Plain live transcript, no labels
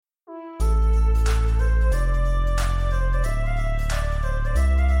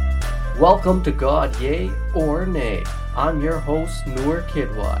Welcome to God Yay or Nay. I'm your host, Noor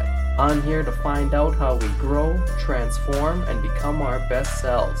Kidwai. I'm here to find out how we grow, transform, and become our best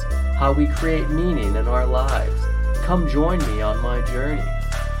selves, how we create meaning in our lives. Come join me on my journey.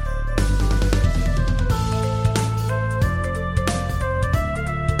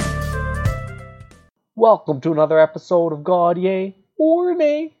 Welcome to another episode of God Yay or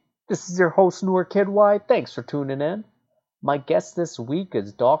Nay. This is your host, Noor Kidwai. Thanks for tuning in. My guest this week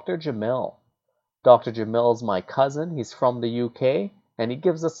is Dr. Jamil. Dr. Jamil is my cousin. He's from the UK, and he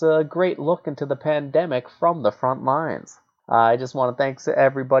gives us a great look into the pandemic from the front lines. I just want to thank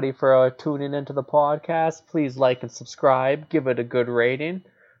everybody for tuning into the podcast. Please like and subscribe. Give it a good rating.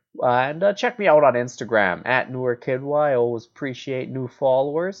 And check me out on Instagram, @NoorKidwai. I always appreciate new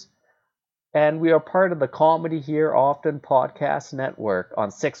followers. And we are part of the Comedy Here Often podcast network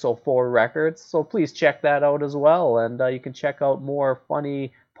on 604 Records. So please check that out as well. And you can check out more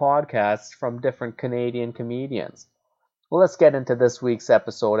funny podcasts from different Canadian comedians. Well, let's get into this week's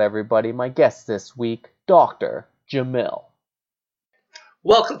episode, everybody. My guest this week, Dr. Jamil.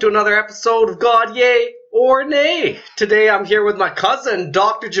 Welcome to another episode of God Yay or Nay. Today I'm here with my cousin,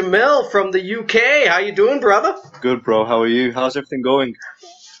 Dr. Jamil from the UK. How you doing, brother? Good, bro. How are you? How's everything going?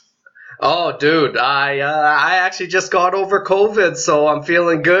 Oh, dude, I actually just got over COVID, so I'm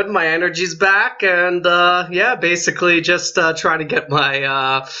feeling good. My energy's back, and basically just trying to get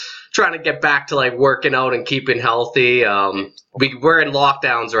back to like working out and keeping healthy. We're in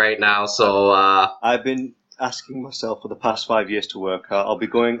lockdowns right now, so I've been asking myself for the past 5 years to work out. I'll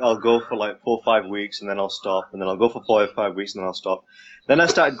go for like 4 or 5 weeks, and then I'll stop, and then I'll go for 4 or 5 weeks, and then I'll stop. Then I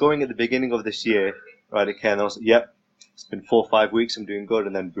started going at the beginning of this year, right? Okay, and I was like, yep. It's been 4 or 5 weeks, I'm doing good,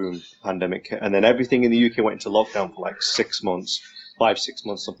 and then boom, the pandemic hit. And then everything in the UK went into lockdown for like 6 months, 5-6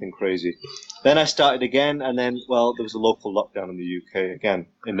 months, something crazy. Then I started again, and then, well, there was a local lockdown in the UK again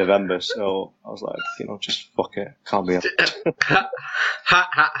in November, so I was like, just fuck it, can't be it.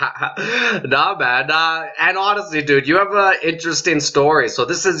 Nah, man. And honestly, dude, you have an interesting story. So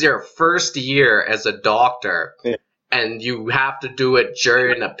this is your first year as a doctor. Yeah. And you have to do it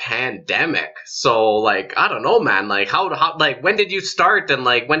during a pandemic. So, like, I don't know, man. Like, how, like, when did you start? And,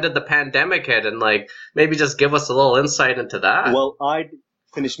 like, when did the pandemic hit? And, like, maybe just give us a little insight into that. Well, I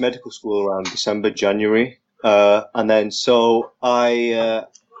finished medical school around December, January. And then, so I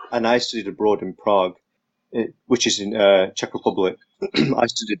studied abroad in Prague, which is in Czech Republic. I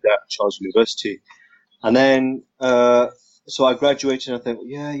studied there at Charles University. And then, so I graduated and I think,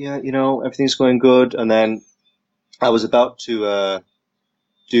 everything's going good. And then, I was about to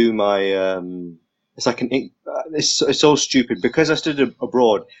do my it's so stupid because I studied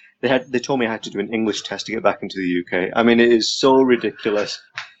abroad. They told me I had to do an English test to get back into the UK. I mean, it is so ridiculous.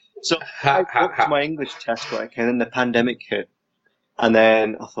 So I booked my English test, right? Okay, and then the pandemic hit, and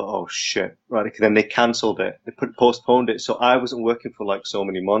then I thought, oh shit, right? Okay, then they cancelled it. They postponed it, so I wasn't working for like so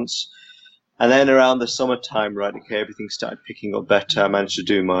many months. And then around the summertime, right? Okay, everything started picking up better. I managed to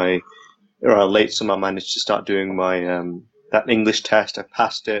do around late summer, I managed to start doing my that English test. I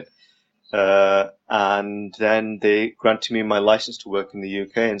passed it, and then they granted me my license to work in the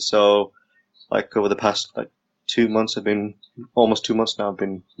UK. And so, like over the past 2 months, almost 2 months now. I've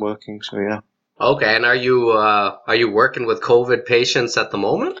been working. So yeah. Okay, and are you working with COVID patients at the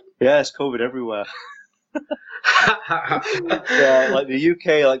moment? Yeah, it's COVID everywhere. Yeah, like the UK,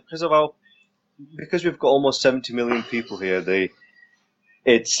 because we've got almost 70 million people here.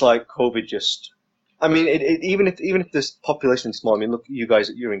 It's like COVID just. I mean, even if this population is small. I mean, look, you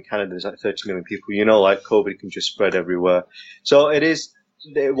guys, you're in Canada. There's like 30 million people. Like COVID can just spread everywhere. So it's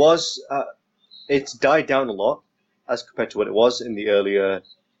died down a lot as compared to what it was in the earlier,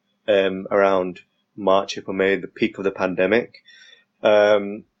 around March, April, May, the peak of the pandemic.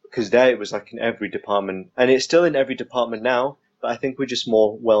 Because there it was like in every department, and it's still in every department now. But I think we're just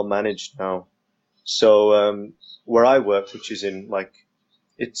more well managed now. So where I work, which is in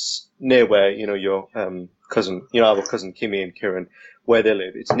it's near where, your cousin, our cousin Kimmy and Kieran, where they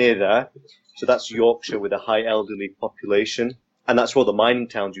live. It's near there. So that's Yorkshire with a high elderly population. And that's where the mining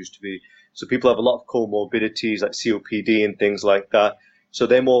towns used to be. So people have a lot of comorbidities like COPD and things like that. So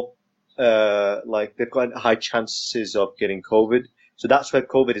they're more, they've got high chances of getting COVID. So that's where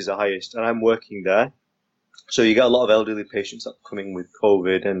COVID is the highest. And I'm working there. So you get a lot of elderly patients that are coming with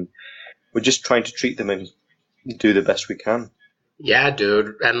COVID. And we're just trying to treat them and do the best we can. Yeah,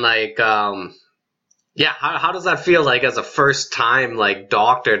 dude. And how does that feel like as a first time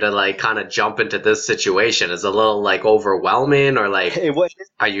doctor to kind of jump into this situation? Is it a little overwhelming or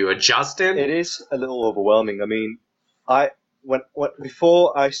are you adjusting? It is a little overwhelming. I mean,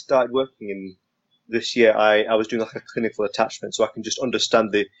 before I started working in this year, I was doing a clinical attachment so I can just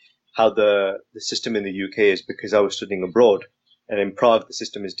understand the how the system in the UK is because I was studying abroad, and in Prague the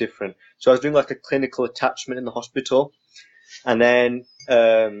system is different. So I was doing like a clinical attachment in the hospital, and then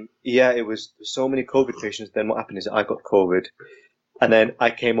it was so many COVID patients. Then what happened is I got COVID, and then I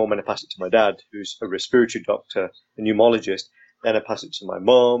came home and I passed it to my dad, who's a respiratory doctor, a pneumologist. Then I passed it to my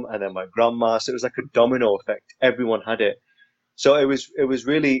mom, and then my grandma. So it was like a domino effect. Everyone had it. So it was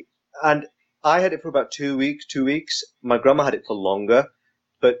really, and I had it for about 2 weeks. 2 weeks. My grandma had it for longer,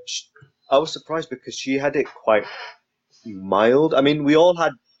 but I was surprised because she had it quite mild. I mean, we all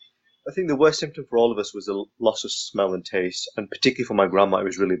had. I think the worst symptom for all of us was the loss of smell and taste, and particularly for my grandma, it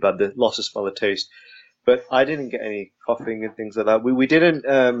was really bad. The loss of smell and taste. But I didn't get any coughing and things like that. We didn't.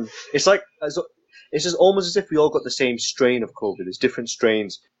 It's like it's just almost as if we all got the same strain of COVID. There's different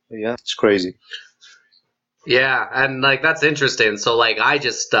strains. Yeah, it's crazy. Yeah, and like that's interesting. So like I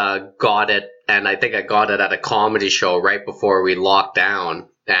just got it, and I think I got it at a comedy show right before we locked down,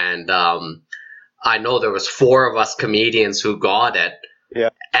 and I know there was four of us comedians who got it. Yeah.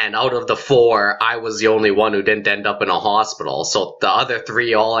 And out of the four, I was the only one who didn't end up in a hospital. So the other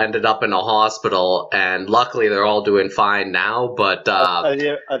three all ended up in a hospital, and luckily they're all doing fine now. But Are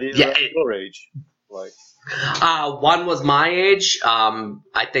they yeah, your age? Like, one was my age.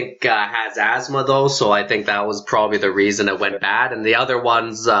 I think has asthma though, so I think that was probably the reason it went bad. And the other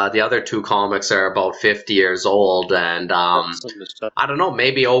ones, the other two comics are about 50 years old, and I don't know,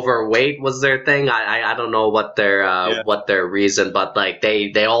 maybe overweight was their thing. I don't know what their reason, but like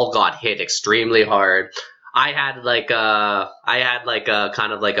they all got hit extremely hard. I had like a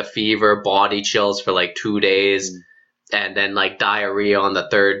kind of like a fever, body chills for like 2 days. And then like diarrhea on the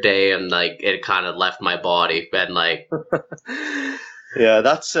third day, and like it kind of left my body, and like yeah,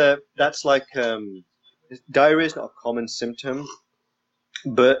 that's like diarrhea is not a common symptom,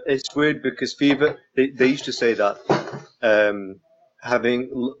 but it's weird because fever. They used to say that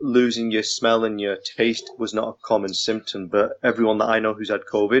losing your smell and your taste was not a common symptom, but everyone that I know who's had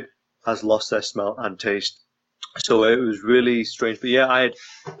COVID has lost their smell and taste. So it was really strange. But yeah, I had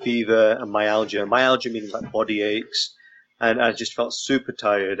fever and myalgia. Myalgia meaning like body aches. And I just felt super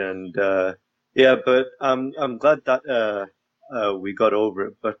tired, and but I'm glad that we got over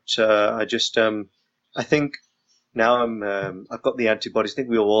it. But I think now I've got the antibodies. I think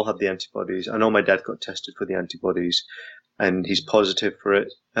we all have the antibodies. I know my dad got tested for the antibodies, and he's positive for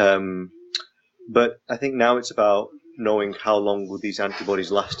it. But I think now it's about knowing how long will these antibodies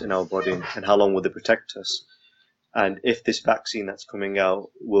last in our body, and how long will they protect us, and if this vaccine that's coming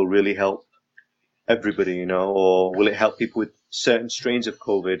out will really help everybody, or will it help people with certain strains of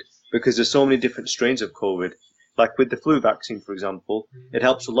COVID? Because there's so many different strains of COVID. Like with the flu vaccine, for example, it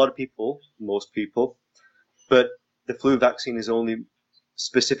helps a lot of people, most people, but the flu vaccine is only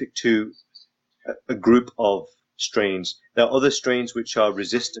specific to a group of strains. There are other strains which are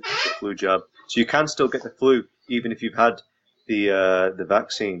resistant to the flu jab, so you can still get the flu even if you've had the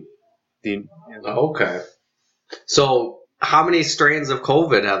vaccine. Okay. So how many strains of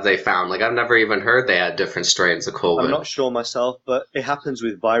COVID have they found? Like, I've never even heard they had different strains of COVID. I'm not sure myself, but it happens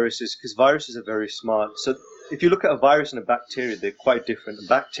with viruses because viruses are very smart. So if you look at a virus and a bacteria, they're quite different. A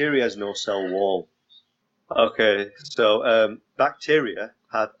bacteria has no cell wall. Okay, so bacteria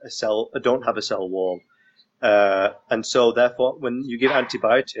don't have a cell wall. And so therefore, when you give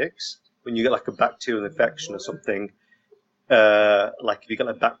antibiotics, when you get like a bacterial infection or something, like if you get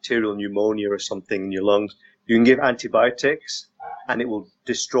like bacterial pneumonia or something in your lungs, you can give antibiotics, and it will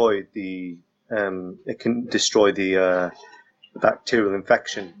destroy the bacterial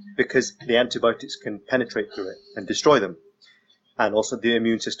infection because the antibiotics can penetrate through it and destroy them, and also the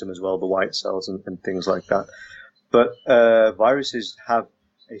immune system as well, the white cells and things like that. But viruses have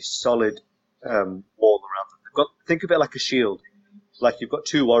a solid wall around them. Think of it like a shield. Like you've got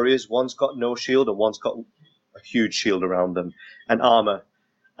two warriors, one's got no shield and one's got a huge shield around them and armor.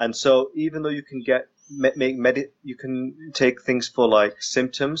 And so even though you can you can take things for like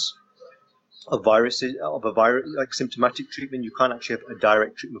symptoms of viruses, of a virus, like symptomatic treatment. You can't actually have a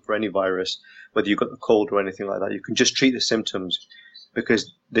direct treatment for any virus, whether you've got the cold or anything like that. You can just treat the symptoms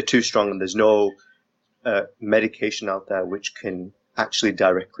because they're too strong, and there's no medication out there which can actually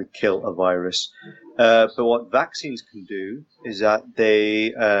directly kill a virus. But what vaccines can do is that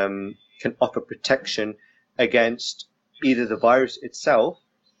they can offer protection against either the virus itself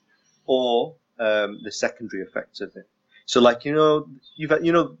or the secondary effects of it. So, like you've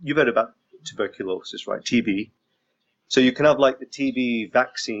heard about tuberculosis, right? TB. So you can have like the TB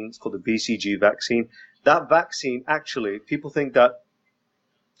vaccine. It's called the BCG vaccine. That vaccine actually, people think that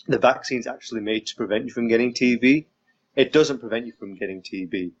the vaccine's actually made to prevent you from getting TB. It doesn't prevent you from getting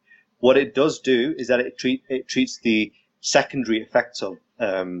TB. What it does do is that it treats the secondary effects of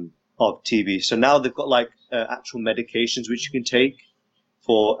of TB. So now they've got like actual medications which you can take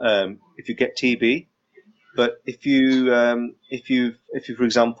for if you get TB. But if you for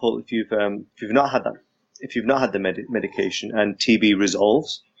example, if you've not had the medication and TB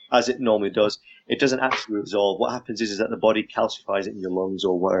resolves as it normally does, it doesn't actually resolve. What happens is that the body calcifies it in your lungs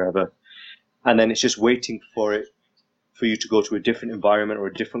or wherever, and then it's just waiting for you to go to a different environment or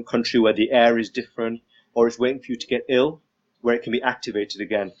a different country where the air is different, or it's waiting for you to get ill, where it can be activated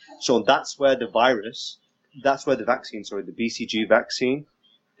again. So that's where the vaccine, the BCG vaccine,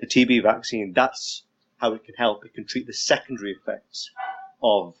 the TB vaccine, that's how it can help. It can treat the secondary effects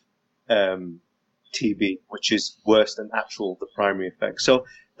of TB, which is worse than the primary effects. So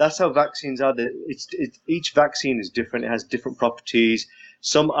that's how vaccines are. Each vaccine is different. It has different properties.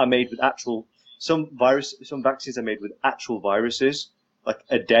 Some are made with some vaccines are made with actual viruses, like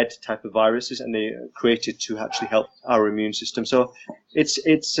a dead type of viruses, and they are created to actually help our immune system. So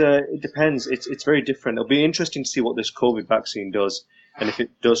it depends. It's very different. It'll be interesting to see what this COVID vaccine does, and if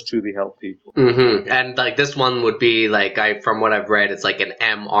it does truly help people. Mm-hmm. And like this one would be like, from what I've read, it's like an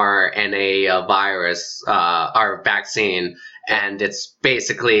mRNA virus or vaccine, and it's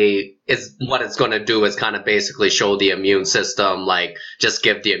basically what it's going to do is kind of basically show the immune system, like just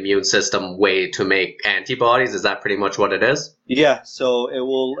give the immune system way to make antibodies. Is that pretty much what it is? Yeah. So it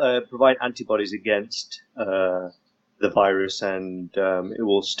will provide antibodies against the virus, and it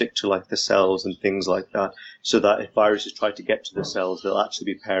will stick to like the cells and things like that, so that if viruses try to get to the cells, they'll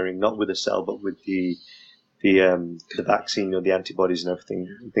actually be pairing not with the cell but with the vaccine or the antibodies and everything,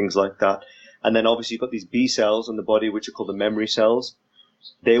 and things like that. And then obviously you've got these B cells in the body, which are called the memory cells.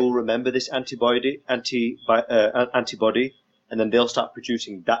 They will remember this antibody, and then they'll start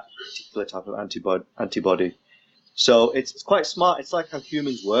producing that particular type of antibody. So it's quite smart. It's like how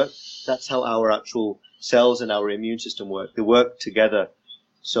humans work. That's how our actual cells and our immune system work. They work together.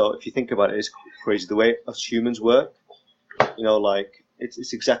 So if you think about it, it's crazy the way us humans work. Like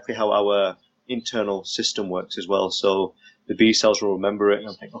it's exactly how our internal system works as well. So the B cells will remember it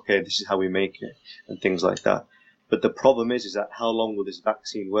and think, okay, this is how we make it, and things like that. But the problem is that how long will this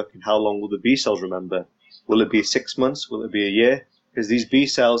vaccine work, and how long will the B cells remember? Will it be 6 months? Will it be a year? Because these B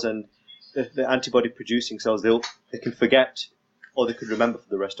cells and the antibody producing cells, they can forget, or they could remember for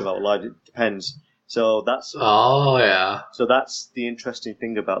the rest of our lives. It depends. So that's So that's the interesting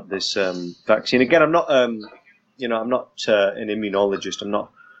thing about this vaccine. Again, I'm not an immunologist. I'm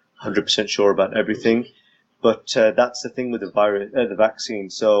not 100% sure about everything, but that's the thing with the vaccine.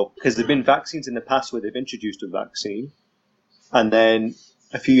 So because there've been vaccines in the past where they've introduced a vaccine, and then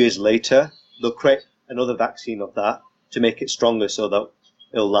a few years later they'll create another vaccine of that to make it stronger so that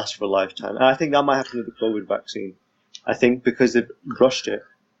it'll last for a lifetime. And I think that might happen with the COVID vaccine. I think because they've rushed it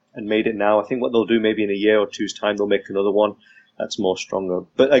and made it now, I think what they'll do maybe in a year or two's time, they'll make another one that's more stronger.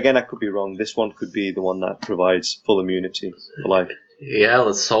 But again, I could be wrong. This one could be the one that provides full immunity for life. Yeah,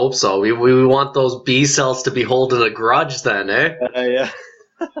 let's hope so. We want those B cells to be holding a grudge then, eh? Yeah.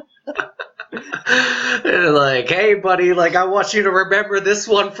 Like, hey, buddy, like I want you to remember this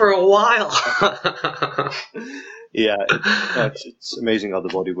one for a while. Yeah, it's amazing how the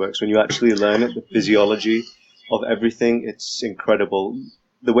body works. When you actually learn it, the physiology of everything, it's incredible.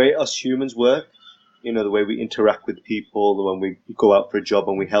 The way us humans work, the way we interact with people, when we go out for a job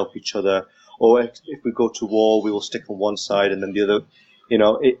and we help each other, or if we go to war, we will stick on one side and then the other.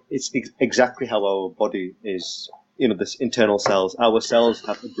 It's exactly how our body is. This internal cells. Our cells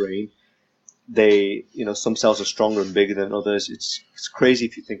have a brain. They, some cells are stronger and bigger than others. It's crazy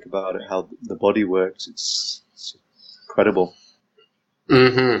if you think about it, how the body works. It's incredible.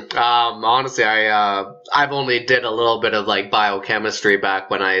 Mm-hmm. Honestly, I've only did a little bit of like biochemistry back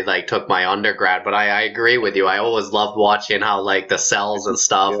when I like took my undergrad, but I agree with you. I always loved watching how like the cells and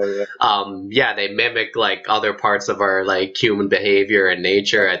stuff, they mimic like other parts of our like human behavior and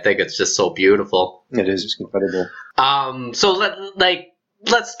nature. I think it's just so beautiful. It is. It's incredible. So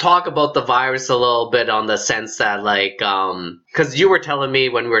let's talk about the virus a little bit, on the sense that like, cause you were telling me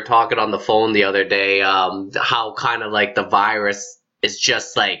when we were talking on the phone the other day, how kind of like the virus is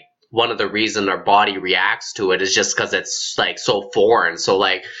just like one of the reasons our body reacts to it is just because it's like so foreign. So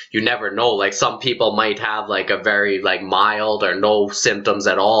like you never know, like some people might have like a very like mild or no symptoms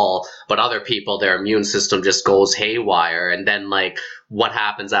at all, but other people, their immune system just goes haywire. And then like what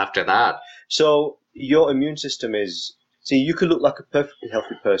happens after that? So your immune system is, see, you could look like a perfectly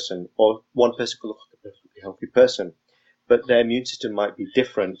healthy person, or one person could look like a perfectly healthy person, but their immune system might be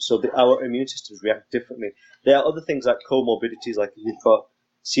different. So our immune systems react differently. There are other things like comorbidities, like if you've got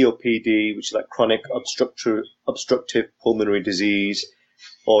COPD, which is like chronic obstructive pulmonary disease,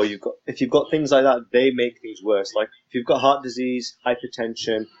 or if you've got things like that, they make things worse. Like if you've got heart disease,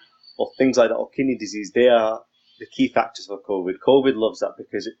 hypertension, or things like that, or kidney disease, they are the key factors for COVID. COVID loves that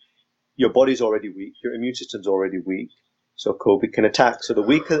because your body's already weak, your immune system's already weak, so COVID can attack. So the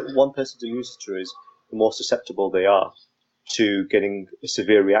weaker one person's immune system is, the more susceptible they are to getting a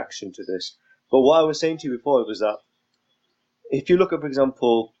severe reaction to this. But what I was saying to you before was that if you look at, for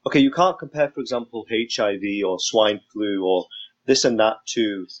example, okay, you can't compare, for example, HIV or swine flu or this and that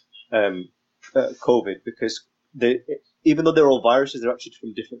to COVID, because even though they're all viruses, they're actually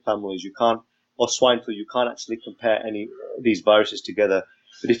from different families. You can't, or swine flu, you can't actually compare any of these viruses together.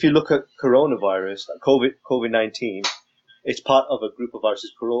 But if you look at coronavirus, COVID-19, it's part of a group of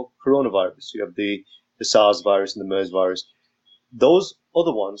viruses, coronavirus. You have the SARS virus and the MERS virus. Those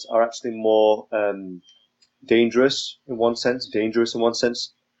other ones are actually more dangerous in one sense.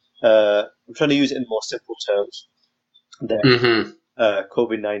 I'm trying to use it in more simple terms than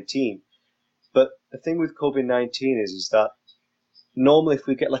COVID-19. But the thing with COVID-19 is that normally if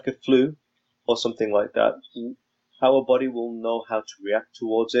we get like a flu or something like that, our body will know how to react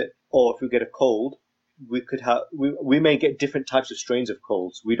towards it. Or if we get a cold, we may get different types of strains of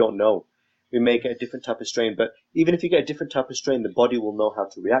colds. We don't know. We may get a different type of strain, but even if you get a different type of strain, the body will know how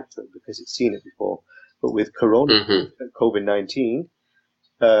to react to it because it's seen it before. But with COVID-19,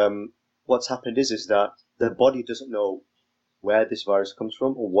 what's happened is that the body doesn't know where this virus comes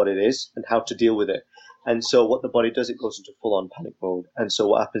from or what it is and how to deal with it. And so what the body does, it goes into full-on panic mode. And so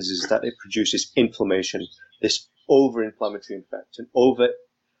what happens is that it produces inflammation, this over-inflammatory effect, and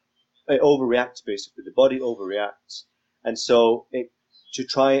it overreacts basically. The body overreacts. And so to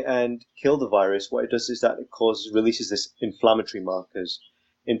try and kill the virus, what it does is that it releases this inflammatory markers,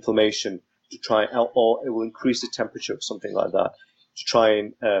 inflammation, to try out, or it will increase the temperature of something like that, to try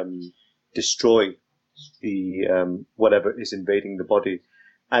and destroy the whatever is invading the body.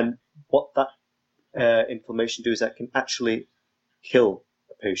 And what that inflammation does is that can actually kill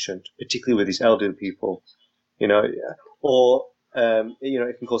a patient, particularly with these elderly people, or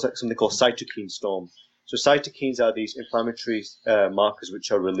it can cause something called cytokine storm. So cytokines are these inflammatory markers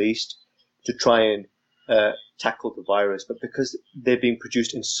which are released to try and tackle the virus, but because they're being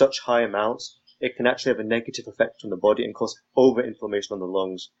produced in such high amounts, it can actually have a negative effect on the body and cause over-inflammation on the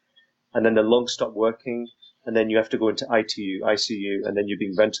lungs. And then the lungs stop working, and then you have to go into ICU, and then you're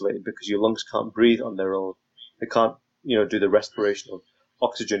being ventilated because your lungs can't breathe on their own. They can't, do the respiration of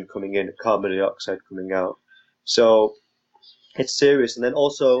oxygen coming in, carbon dioxide coming out. So it's serious. And then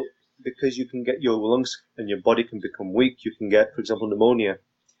also, because you can get your lungs and your body can become weak, you can get, for example, pneumonia,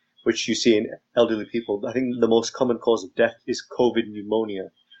 which you see in elderly people. I think the most common cause of death is COVID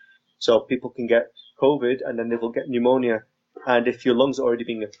pneumonia. So people can get COVID and then they will get pneumonia. And if your lungs are already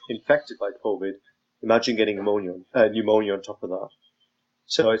being infected by COVID, imagine getting pneumonia on top of that.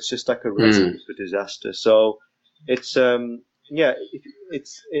 So it's just like a recipe for disaster. So it's,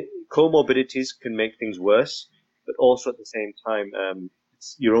 comorbidities can make things worse, but also at the same time,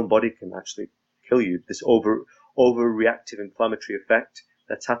 your own body can actually kill you. This overreactive inflammatory effect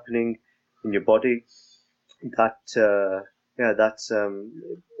that's happening in your body, that's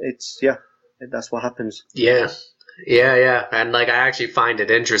what happens. Yeah. And I actually find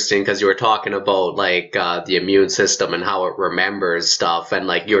it interesting because you were talking about the immune system and how it remembers stuff. And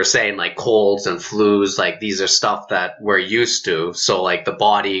you were saying colds and flus, these are stuff that we're used to. So the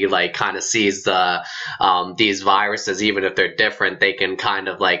body kind of sees these viruses, even if they're different, they can kind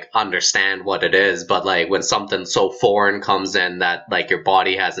of understand what it is. But when something so foreign comes in that your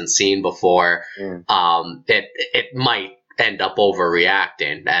body hasn't seen before, it might end up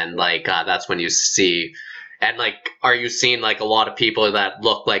overreacting. And that's when you see. And are you seeing a lot of people that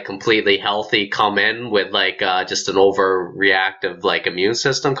look completely healthy come in with just an overreactive immune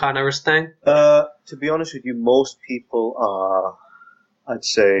system kind of thing? To be honest with you, most people are, I'd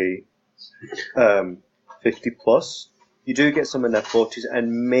say, 50 plus. You do get some in their 40s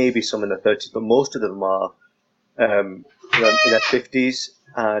and maybe some in their 30s, but most of them are in their 50s,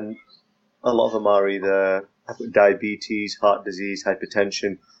 and a lot of them are either have diabetes, heart disease,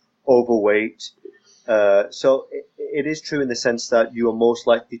 hypertension, overweight. So it is true in the sense that you are most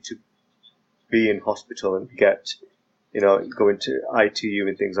likely to be in hospital and get, go into ITU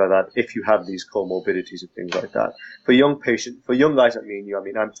and things like that if you have these comorbidities and things like that. For young guys like me and you,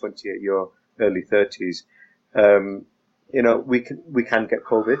 I'm 28, you're early 30s, we can get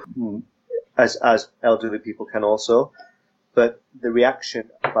COVID, as elderly people can also, but the reaction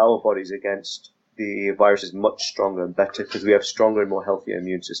of our bodies against the virus is much stronger and better because we have stronger and more healthier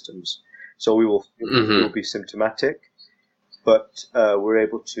immune systems. So we will be symptomatic, but we're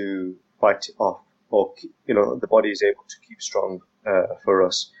able to fight it off, or the body is able to keep strong for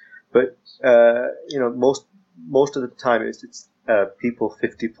us. But most of the time, it's people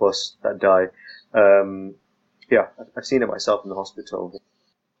 50 plus that die. Yeah, I've seen it myself in the hospital.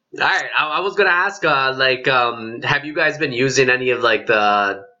 All right, I was gonna ask, have you guys been using any of like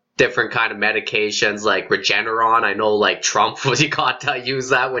the different kind of medications like Regeneron? I know like Trump was he got to use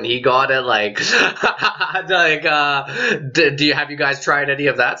that when he got it. Like, do you have you guys tried any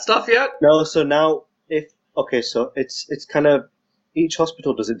of that stuff yet? No, so now so it's kind of each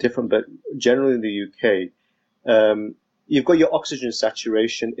hospital does it different, but generally in the UK, you've got your oxygen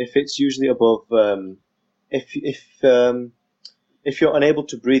saturation. If it's usually above, if you're unable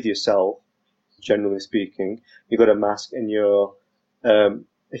to breathe yourself, generally speaking, you've got a mask, and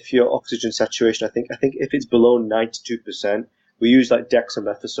if your oxygen saturation, I think if it's below 92%, we use like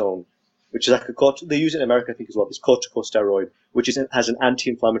dexamethasone, which is like they use it in America, I think, as well. It's corticosteroid, which has an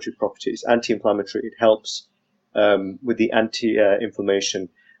anti-inflammatory property. It's anti-inflammatory. It helps with the anti-inflammation.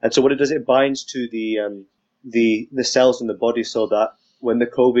 And so what it does, it binds to the cells in the body, so that when the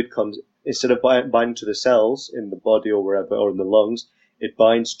COVID comes, instead of binding to the cells in the body or wherever, or in the lungs, it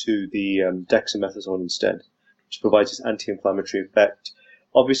binds to the dexamethasone instead, which provides this anti-inflammatory effect.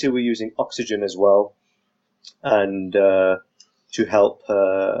 Obviously, we're using oxygen as well, and to help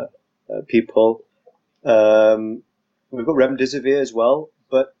people. We've got remdesivir as well,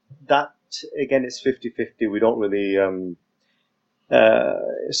 but that, again, it's 50-50. We don't really...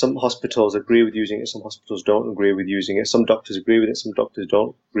 some hospitals agree with using it, some hospitals don't agree with using it. Some doctors agree with it, some doctors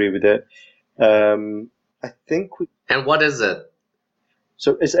don't agree with it. I think And what is it?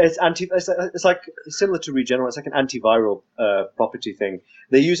 So it's like similar to Regeneron. It's like an antiviral property thing.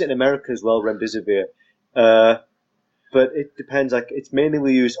 They use it in America as well, remdesivir. But it depends. Like, it's mainly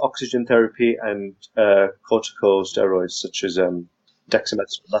we use oxygen therapy and corticosteroids such as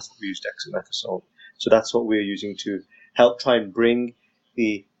dexamethasone. That's what we use, dexamethasone. So that's what we're using to help try and bring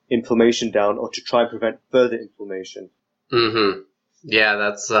the inflammation down, or to try and prevent further inflammation. Mm-hmm. Yeah,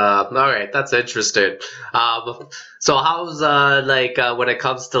 that's all right. That's interesting. So how's when it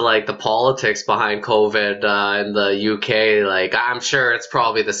comes to like the politics behind COVID in the UK? Like, I'm sure it's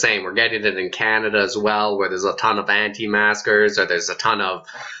probably the same. We're getting it in Canada as well, where there's a ton of anti-maskers, or there's a ton of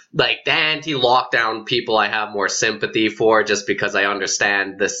like the anti-lockdown people. I have more sympathy for, just because I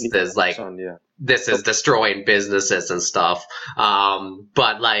understand this is like. Yeah. This is destroying businesses and stuff.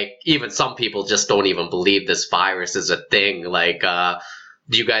 But like, even some people just don't even believe this virus is a thing. Like,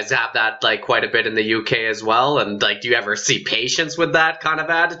 do you guys have that like quite a bit in the UK as well? And like, do you ever see patients with that kind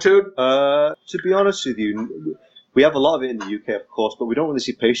of attitude? To be honest with you, we have a lot of it in the UK, of course, but we don't really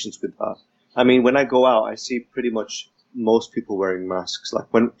see patients with that. I mean, when I go out, I see pretty much most people wearing masks. Like,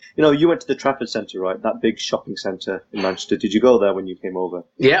 when, you went to the Trafford Centre, right? That big shopping centre in Manchester. Did you go there when you came over?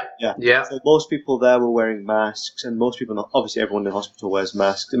 Yeah. So most people there were wearing masks, and most people, obviously everyone in the hospital wears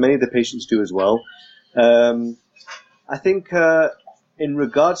masks, and many of the patients do as well. I think in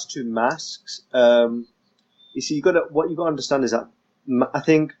regards to masks, you see, what you got to understand is that I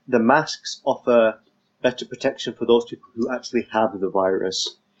think the masks offer better protection for those people who actually have the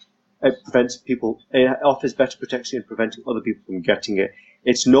virus. It offers better protection in preventing other people from getting it.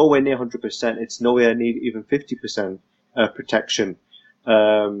 It's nowhere near 100%. It's nowhere near even 50% protection,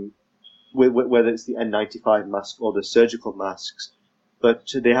 whether it's the N95 mask or the surgical masks. But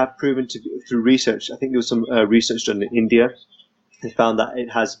they have proven to be, through research, I think there was some research done in India, they found that it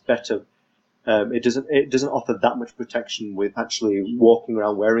has better, it doesn't offer that much protection with actually walking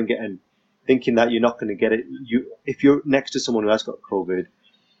around wearing it and thinking that you're not going to get it. If you're next to someone who has got COVID,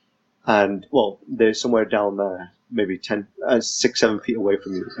 and, well, they're somewhere down there, maybe 6-7 feet away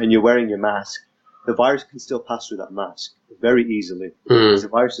from you, and you're wearing your mask, the virus can still pass through that mask very easily, because the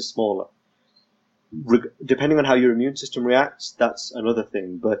virus is smaller. Depending on how your immune system reacts, that's another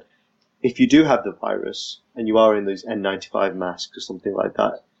thing. But if you do have the virus, and you are in those N95 masks or something like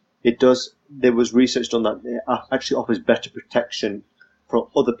that, there was research done that it actually offers better protection from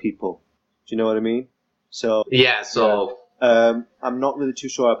other people. Do you know what I mean? So yeah. I'm not really too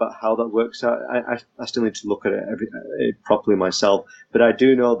sure about how that works out. I still need to look at it properly myself. But I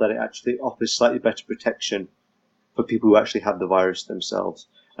do know that it actually offers slightly better protection for people who actually have the virus themselves.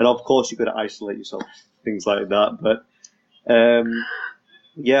 And of course, you've got to isolate yourself, things like that. But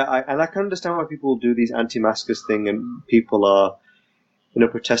I can understand why people do these anti-maskers thing, and people are,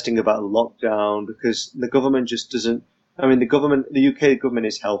 protesting about lockdown, because the government just doesn't. I mean, the UK government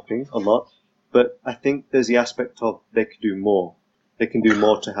is helping a lot. But I think there's the aspect of they can do more. They can do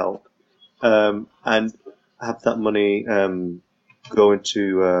more to help, and have that money go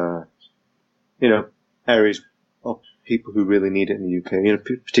into areas of people who really need it in the UK.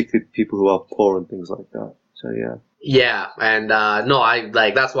 Particularly people who are poor and things like that. So yeah. Yeah, and no, I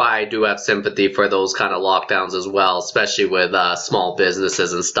like that's why I do have sympathy for those kind of lockdowns as well, especially with small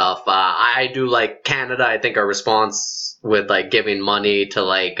businesses and stuff. I do like Canada. I think our response with like giving money to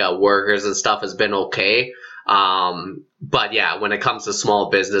like workers and stuff has been okay. But yeah, when it comes to small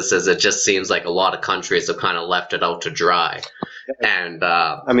businesses, it just seems like a lot of countries have kind of left it out to dry. And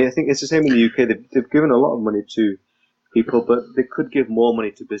I mean, I think it's the same in the UK. They've given a lot of money to people, but they could give more money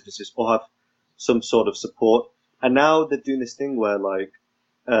to businesses or have some sort of support. And now they're doing this thing where, like,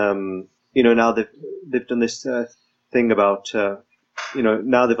 now they've done this thing about,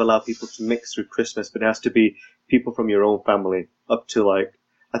 now they've allowed people to mix through Christmas, but it has to be people from your own family, up to like,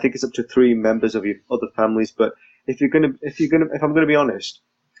 I think it's up to 3 members of your other families. But if I'm gonna be honest,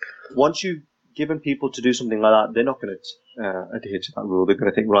 once you've given people to do something like that, they're not going to adhere to that rule. They're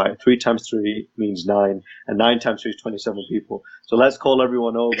going to think, right, 3 times 3 means 9, and 9 times 3 is 27 people. So let's call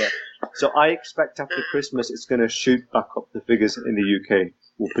everyone over. So I expect after Christmas, it's going to shoot back up. The figures in the UK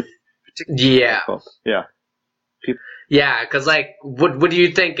will particularly yeah. back up. Yeah. Yeah, because like, would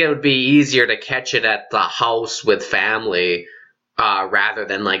you think it would be easier to catch it at the house with family, rather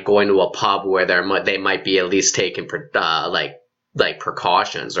than like going to a pub where they might be at least taking like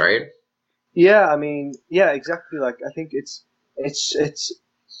precautions, right? Yeah, I mean, yeah, exactly. Like, I think it's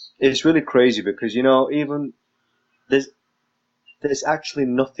it's really crazy because, even there's there's actually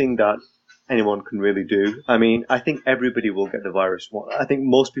nothing that anyone can really do. I mean, I think everybody will get the virus. I think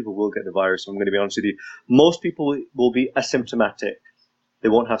most people will get the virus. I'm going to be honest with you. Most people will be asymptomatic. They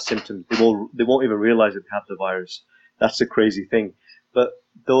won't have symptoms. They won't even realize that they have the virus. That's the crazy thing. But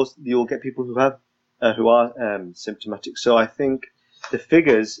you'll get people who are symptomatic. So I think the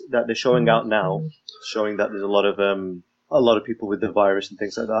figures that they're showing out now, showing that there's a lot of people with the virus and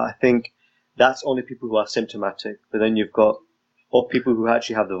things like that. I think that's only people who are symptomatic. But then you've got or people who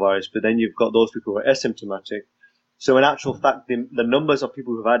actually have the virus. But then you've got those people who are asymptomatic. So in actual fact, the numbers of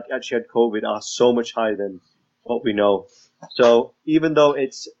people who've actually had COVID are so much higher than what we know. So even though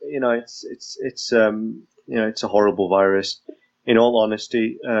it's a horrible virus, in all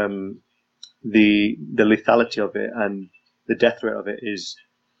honesty, the lethality of it and the death rate of it is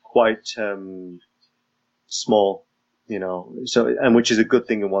quite small, So, and which is a good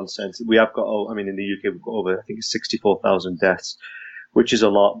thing in one sense. We have got, in the UK we've got over, I think it's 64,000 deaths, which is a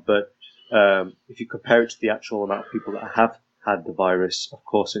lot. But if you compare it to the actual amount of people that have had the virus, of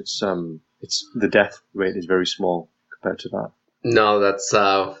course, it's the death rate is very small compared to that. No, that's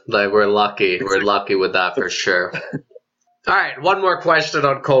like we're lucky. We're lucky with that for sure. All right, one more question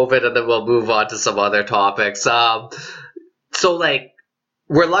on COVID, and then we'll move on to some other topics. So like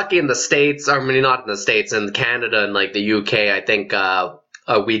we're lucky in the States. I mean, not in the States, in Canada and like the UK. I think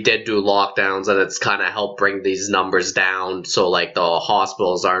we did do lockdowns, and it's kind of helped bring these numbers down, so like the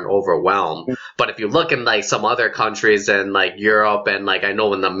hospitals aren't overwhelmed. But if you look in like some other countries in like Europe and like I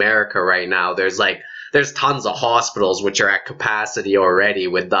know in America right now, there's tons of hospitals which are at capacity already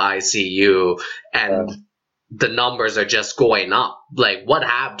with the ICU, and the numbers are just going up. Like,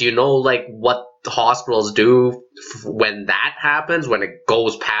 do you know like what the hospitals do when that happens, when it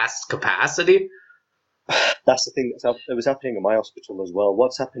goes past capacity? That's the thing that was happening in my hospital as well.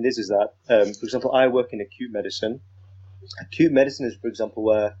 What's happened is that, for example, I work in acute medicine. Acute medicine is, for example,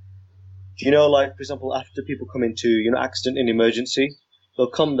 where, like, for example, after people come into, accident and emergency, they'll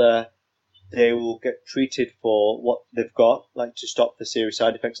come there, they will get treated for what they've got, like to stop the serious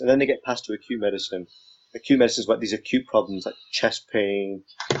side effects, and then they get passed to acute medicine. Acute medicine is what these acute problems like chest pain,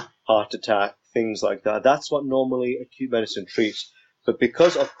 heart attack, things like that. That's what normally acute medicine treats. But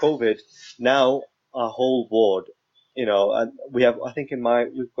because of COVID, now our whole ward, and we have, I think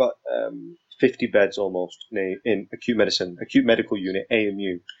we've got 50 beds almost in acute medicine, acute medical unit, AMU.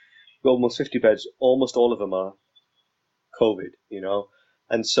 We've got almost 50 beds. Almost all of them are COVID,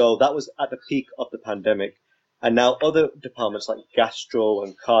 And so that was at the peak of the pandemic. And now other departments like gastro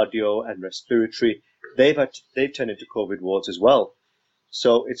and cardio and respiratory, they've turned into COVID wards as well.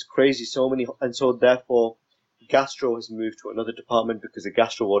 So it's crazy. And so therefore gastro has moved to another department because the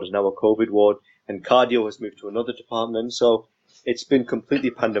gastro ward is now a COVID ward, and cardio has moved to another department. So it's been completely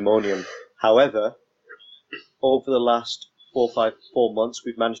pandemonium. However, over the last 4 months,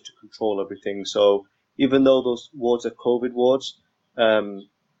 we've managed to control everything. So even though those wards are COVID wards,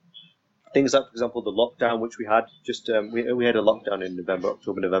 things like, for example, the lockdown, which we had we had a lockdown in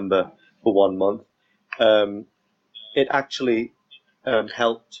October, November for 1 month. It actually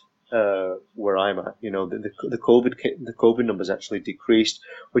helped where I'm at. The COVID numbers actually decreased,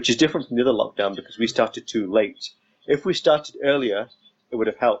 which is different from the other lockdown because we started too late. If we started earlier, it would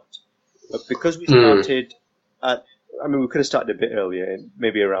have helped. But because we started we could have started a bit earlier,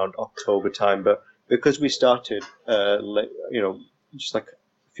 maybe around October time, but because we started, just like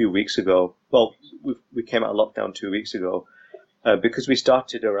a few weeks ago. Well, we came out of lockdown 2 weeks ago. Because we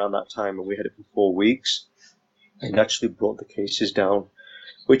started around that time and we had it for 4 weeks, it actually brought the cases down,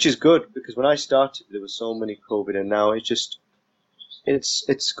 which is good because when I started, there was so many COVID, and now it's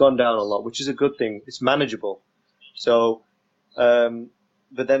gone down a lot, which is a good thing. It's manageable. So,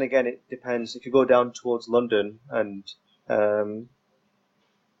 but then again, it depends. If you go down towards London and in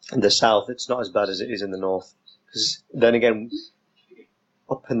the south, it's not as bad as it is in the north. Because then again,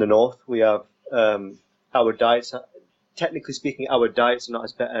 up in the north, we have our diets. Technically speaking, our diets are not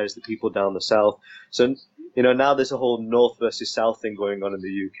as better as the people down the south. So, now there's a whole north versus south thing going on in the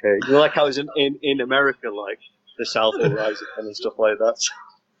UK. Like how it's in America, like the south will rise again and stuff like that.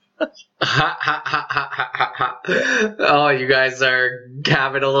 Oh, you guys are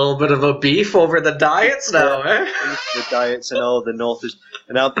having a little bit of a beef over the diets now, eh? The diets and the north is,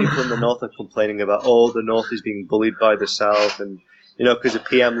 and now people in the north are complaining about, the north is being bullied by the south, and because the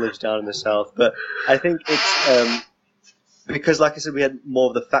PM lives down in the south. But I think it's because, like I said, we had more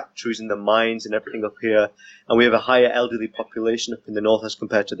of the factories and the mines and everything up here, and we have a higher elderly population up in the north as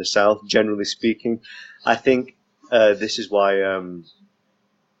compared to the south, generally speaking. I think this is why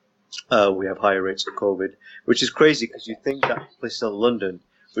we have higher rates of COVID, which is crazy because you think that places like London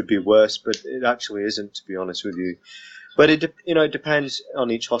would be worse, but it actually isn't, to be honest with you. But it depends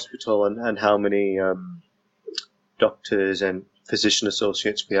on each hospital and how many doctors and physician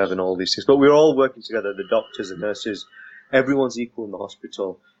associates we have and all these things. But we're all working together, the doctors, the nurses. Everyone's equal in the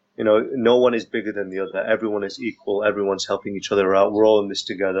hospital. No one is bigger than the other. Everyone is equal. Everyone's helping each other out. We're all in this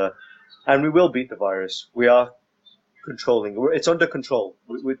together. And we will beat the virus. We are controlling. It's under control.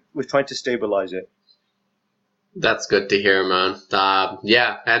 We're trying to stabilize it. That's good to hear, man.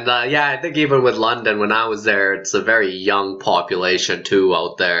 I think even with London, when I was there, it's a very young population too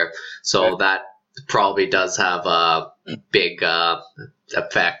out there. So that probably does have a big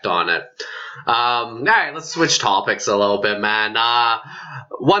effect on it. All right, let's switch topics a little bit, man.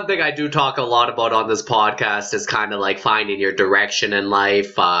 One thing I do talk a lot about on this podcast is kind of like finding your direction in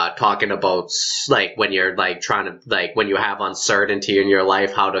life, talking about like when you're like trying to, like when you have uncertainty in your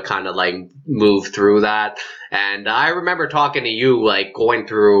life, how to kind of like move through that. And I remember talking to you like going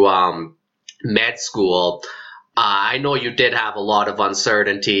through med school. I know you did have a lot of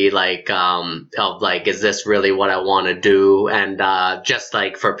uncertainty, like, of like, is this really what I want to do? And, just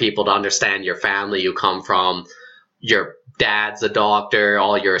like for people to understand your family you come from, your dad's a doctor,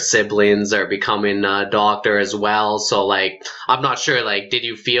 all your siblings are becoming a doctor as well. So like, I'm not sure, like, did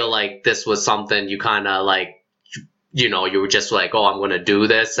you feel like this was something you kind of like, you were just like, I'm going to do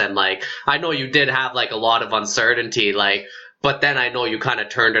this. And like, I know you did have like a lot of uncertainty, like, but then I know you kind of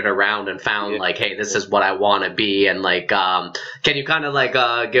turned it around and found like, hey, this is what I want to be. And like, can you kind of like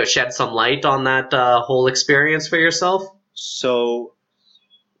shed some light on that whole experience for yourself? So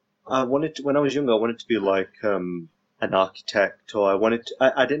when I was younger, I wanted to be like an architect, or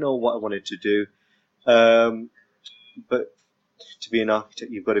I didn't know what I wanted to do. But to be an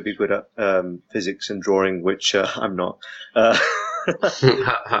architect, you've got to be good at physics and drawing, which I'm not.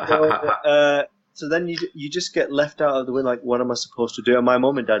 So then you just get left out of the way, like, what am I supposed to do? And my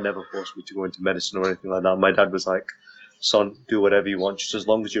mom and dad never forced me to go into medicine or anything like that. My dad was like, son, do whatever you want, just as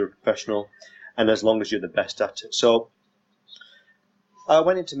long as you're a professional and as long as you're the best at it. So I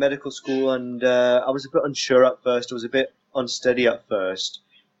went into medical school, and I was a bit unsure at first. I was a bit unsteady at first.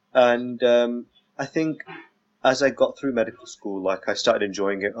 And I think as I got through medical school, like, I started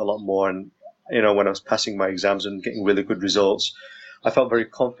enjoying it a lot more. And, when I was passing my exams and getting really good results, I felt very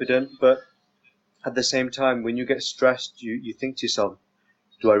confident. But at the same time, when you get stressed, you think to yourself,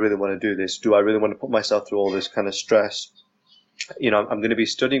 do I really want to do this? Do I really want to put myself through all this kind of stress? I'm going to be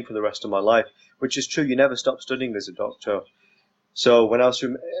studying for the rest of my life, which is true. You never stop studying as a doctor. So when I was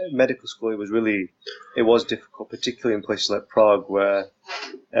through medical school, it was difficult, particularly in places like Prague, where,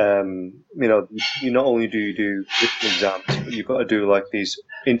 you not only do you do written exams, but you've got to do like these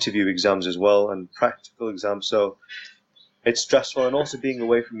interview exams as well and practical exams. So it's stressful, and also being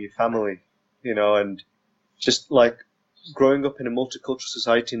away from your family. And just like growing up in a multicultural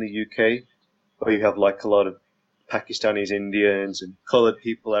society in the UK, where you have like a lot of Pakistanis, Indians, and coloured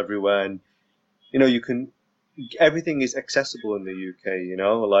people everywhere, and everything is accessible in the UK.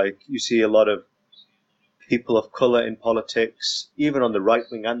 Like you see a lot of people of colour in politics, even on the right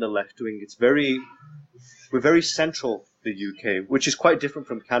wing and the left wing. We're very central, the UK, which is quite different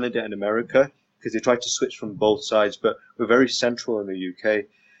from Canada and America, because they try to switch from both sides, but we're very central in the UK.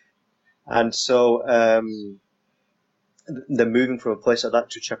 And so they're moving from a place like that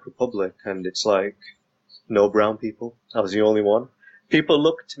to Czech Republic, and it's like no brown people. I was the only one. People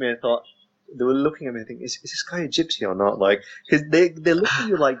looked at me and thought, they were looking at me and thinking, is this guy a gypsy or not? Like, because they look at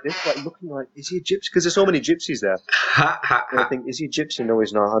you like this, like looking like, is he a gypsy? Because there's so many gypsies there. And I think, is he a gypsy? No,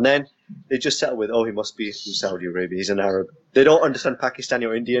 he's not. And then they just settle with, oh, he must be from Saudi Arabia. He's an Arab. They don't understand Pakistani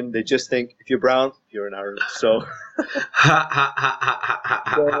or Indian. They just think, if you're brown, you're an Arab. So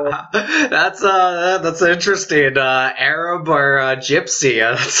that's interesting. Arab or gypsy?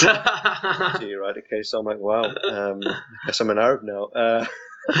 Gypsy, right? Okay, so I'm like, wow. I guess I'm an Arab now.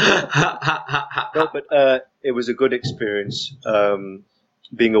 No, but it was a good experience.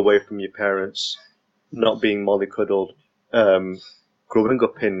 Being away from your parents, not being mollycoddled, growing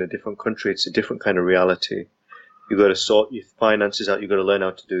up in a different country. It's a different kind of reality. You got to sort your finances out. You got to learn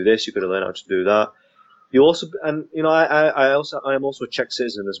how to do this. You got to learn how to do that. You also, and you know, I am also a Czech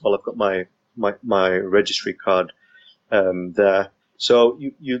citizen as well. I've got my registry card there. So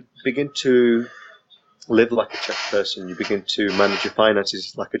you begin to live like a Czech person. You begin to manage your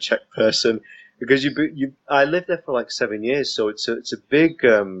finances like a Czech person because I lived there for like 7 years. So it was a big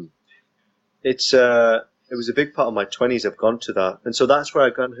part of my 20s. I've gone to that, and so that's where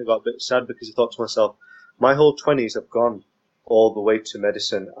I got a bit sad because I thought to myself, my whole 20s have gone all the way to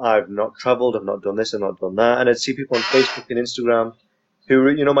medicine. I've not traveled. I've not done this. I've not done that. And I'd see people on Facebook and Instagram who were,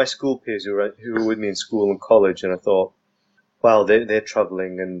 you know, my school peers who were with me in school and college, and I thought, wow, they're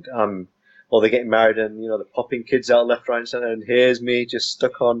traveling, and or they're getting married, and you know, they're popping kids out left, right, and center, and here's me just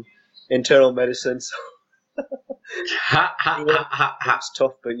stuck on internal medicine. So it's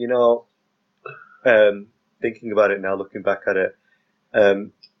tough, but you know, thinking about it now, looking back at it,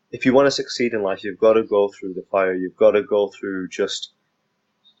 if you want to succeed in life, you've got to go through the fire. You've got to go through just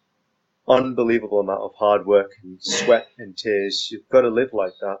unbelievable amount of hard work and sweat and tears. You've got to live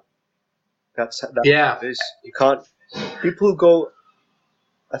like that. That's yeah. What it is. You can't.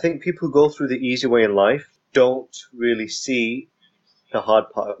 I think people who go through the easy way in life don't really see the hard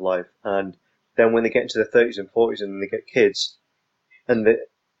part of life. And then when they get into their 30s and 40s and they get kids, and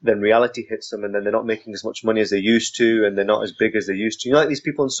then reality hits them, and then they're not making as much money as they used to, and they're not as big as they used to. You know, like these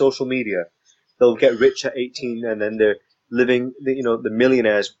people on social media, they'll get rich at 18, and then they're living, you know, the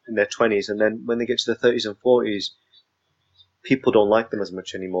millionaires in their 20s, and then when they get to their 30s and 40s, people don't like them as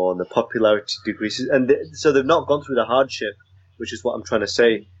much anymore, and the popularity decreases, and so they've not gone through the hardship, which is what I'm trying to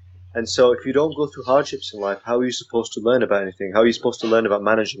say. And so if you don't go through hardships in life, how are you supposed to learn about anything? How are you supposed to learn about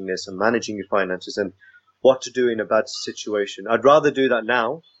managing this and managing your finances and what to do in a bad situation? I'd rather do that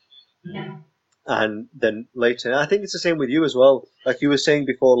now and then later. I think it's the same with you as well. Like you were saying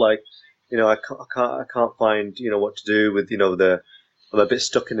before, like, you know, I can't find, you know, what to do with, you know, I'm a bit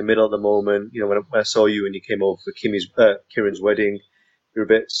stuck in the middle at the moment. You know, when I saw you and you came over for Kieran's wedding, you're a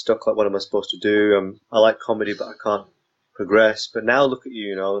bit stuck. Like, what am I supposed to do? I like comedy, but I can't progress. But now look at you.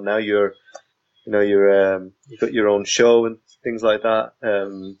 You know, now you've got your own show and things like that.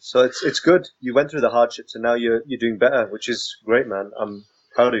 So it's good. You went through the hardships and now you're doing better, which is great, man. I'm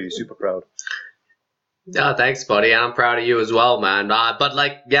proud of you. Super proud. Yeah, thanks, buddy. I'm proud of you as well, man. But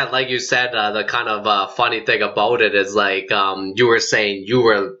like you said, the kind of funny thing about it is like you were saying you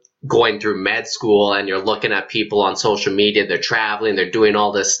were going through med school and you're looking at people on social media, they're traveling, they're doing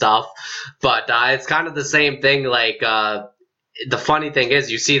all this stuff. But it's kind of the same thing. Like the funny thing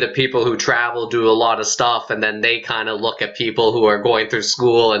is you see the people who travel do a lot of stuff, and then they kind of look at people who are going through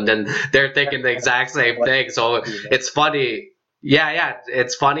school, and then they're thinking the exact same thing. So it's funny. Yeah,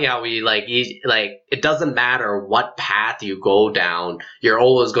 it's funny how we like it doesn't matter what path you go down, you're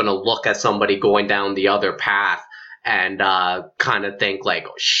always going to look at somebody going down the other path and kind of think like,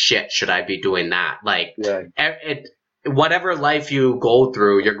 oh, shit, should I be doing that? Like, whatever life you go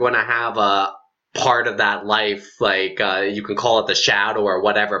through, you're going to have a part of that life, like you can call it the shadow or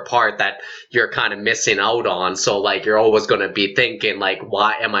whatever part that you're kind of missing out on. So like you're always going to be thinking like,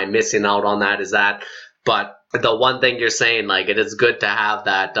 why am I missing out on that? Is that, but the one thing you're saying, like, it is good to have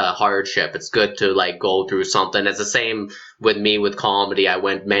that hardship. It's good to like go through something. It's the same with me with comedy. I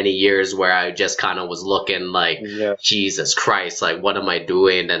went many years where I just kind of was looking like, Jesus Christ, like, what am I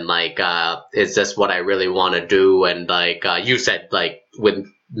doing? And like, is this what I really want to do? And like you said, like with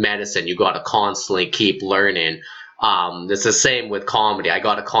medicine, you got to constantly keep learning. It's the same with comedy. I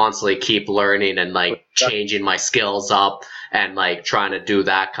got to constantly keep learning and like changing my skills up and like trying to do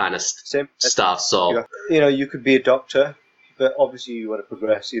that kind of stuff. So, you know, you could be a doctor, but obviously you want to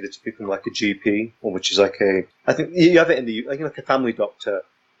progress either to become like a GP, or which is like I think you have it in the, like a family doctor.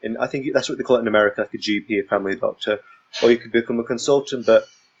 And I think that's what they call it in America, like a GP, a family doctor. Or you could become a consultant, but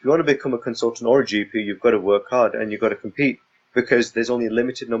if you want to become a consultant or a GP, you've got to work hard and you've got to compete because there's only a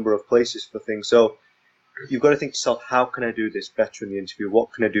limited number of places for things. So you've got to think to yourself, how can I do this better in the interview?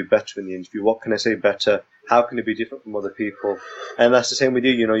 What can I do better in the interview? What can I say better? How can it be different from other people? And that's the same with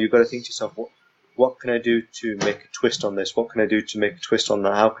you. You've got to think to yourself, what can I do to make a twist on this? What can I do to make a twist on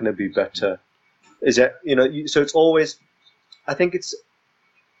that? How can I be better? Is it, so it's always, I think it's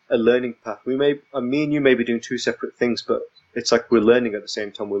a learning path. Me and you may be doing two separate things, but it's like we're learning at the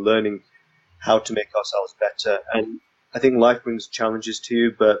same time. We're learning how to make ourselves better. And I think life brings challenges to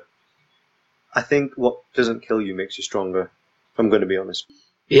you, but I think what doesn't kill you makes you stronger, if I'm going to be honest.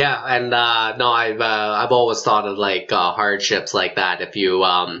 Yeah, and no, I've always thought of like hardships like that. If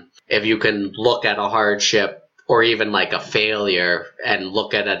you can look at a hardship or even like a failure and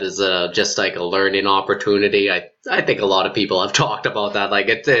look at it as just like a learning opportunity, I think a lot of people have talked about that. Like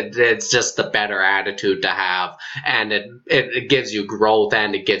it's just the better attitude to have, and it gives you growth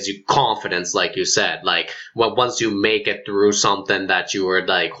and it gives you confidence, like you said. Like once you make it through something that you were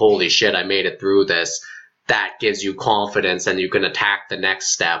like, holy shit, I made it through this. That gives you confidence, and you can attack the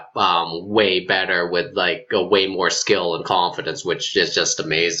next step way better with like a way more skill and confidence, which is just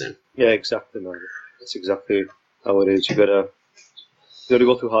amazing. Yeah, exactly, man. That's exactly how it is. You gotta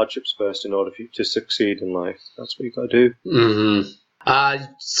go through hardships first in order to succeed in life. That's what you gotta do. Mm-hmm.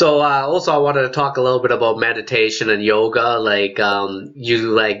 So also I wanted to talk a little bit about meditation and yoga. Like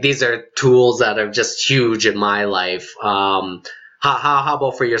these are tools that are just huge in my life. How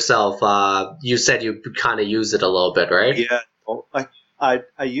about for yourself? You said you kind of use it a little bit, right? Yeah,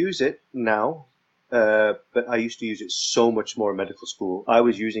 I use it now, but I used to use it so much more in medical school. I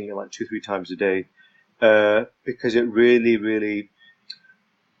was using it like 2-3 times a day because it really, really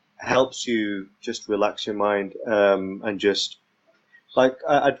helps you just relax your mind and just like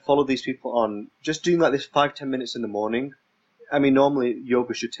I'd follow these people on just doing like this 5-10 minutes in the morning. I mean, normally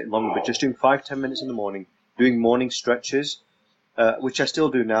yoga should take longer, but just doing 5-10 minutes in the morning, doing morning stretches. Which I still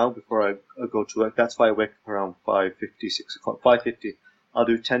do now before I go to work. That's why I wake up around 5:50, 6 o'clock, 5:50. I'll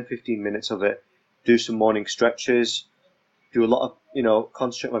do 10-15 minutes of it, do some morning stretches, do a lot of,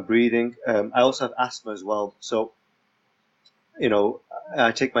 concentrate my breathing. I also have asthma as well. So,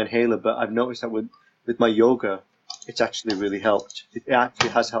 I take my inhaler, but I've noticed that with my yoga, it's actually really helped. It actually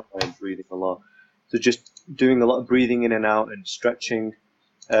has helped my breathing a lot. So just doing a lot of breathing in and out and stretching,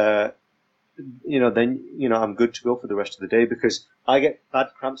 then I'm good to go for the rest of the day, because I get bad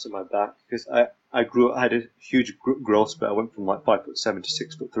cramps in my back because I had a huge growth spurt. I went from like 5'7" to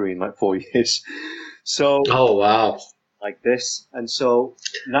 6'3" in like 4 years. So oh wow, like this, and so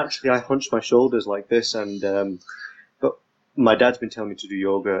naturally I hunch my shoulders like this, and but my dad's been telling me to do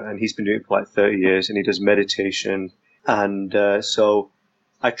yoga, and he's been doing it for like 30 years, and he does meditation, and so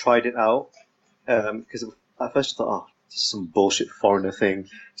I tried it out because at first I thought, this is some bullshit foreigner thing,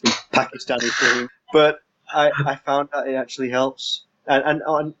 some Pakistani thing. But I found that it actually helps. And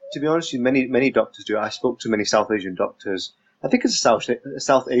to be honest with you, many doctors do it. I spoke to many South Asian doctors. I think it's a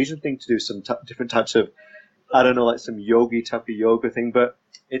South Asian thing to do some different types of, I don't know, like some yogi type of yoga thing. But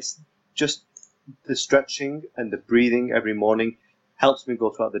it's just the stretching and the breathing every morning helps me go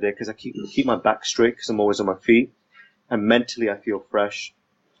throughout the day, because I keep my back straight because I'm always on my feet. And mentally I feel fresh.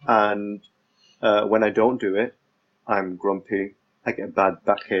 And when I don't do it, I'm grumpy, I get a bad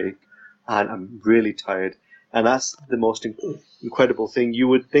backache, and I'm really tired. And that's the most incredible thing. You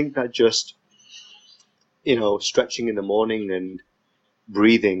would think that just, stretching in the morning and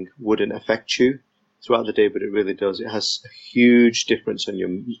breathing wouldn't affect you throughout the day, but it really does. It has a huge difference on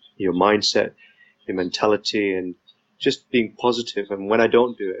your mindset, your mentality, and just being positive. And when I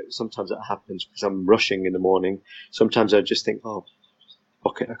don't do it, sometimes that happens because I'm rushing in the morning. Sometimes I just think, oh,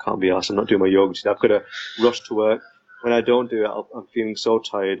 okay, I can't be arsed. I'm not doing my yoga today. I've got to rush to work. When I don't do it, I'm feeling so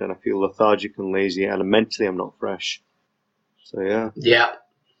tired, and I feel lethargic and lazy, and mentally I'm not fresh. So yeah. Yeah.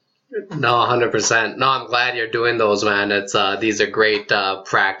 No, 100%. No, I'm glad you're doing those, man. It's these are great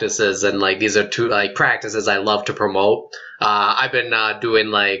practices, and like these are two like practices I love to promote. I've been doing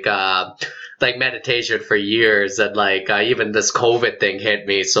like meditation for years, and like even this COVID thing hit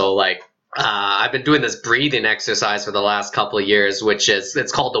me, so like. I've been doing this breathing exercise for the last couple of years,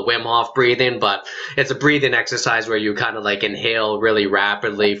 it's called the Wim Hof breathing, but it's a breathing exercise where you kind of like inhale really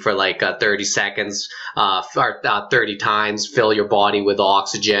rapidly for like 30 seconds, or 30 times, fill your body with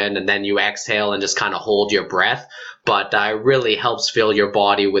oxygen, and then you exhale and just kind of hold your breath. But it really helps fill your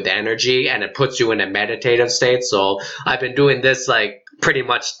body with energy, and it puts you in a meditative state. So I've been doing this like pretty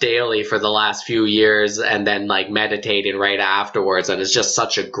much daily for the last few years, and then like meditating right afterwards, and it's just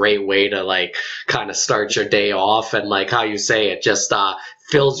such a great way to like kind of start your day off. And like how you say, it just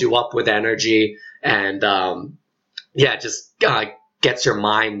fills you up with energy, and just gets your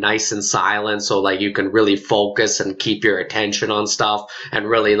mind nice and silent, so like you can really focus and keep your attention on stuff and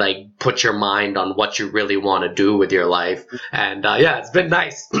really like put your mind on what you really want to do with your life. And yeah, it's been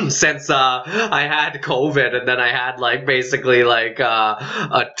nice since I had COVID, and then I had like basically like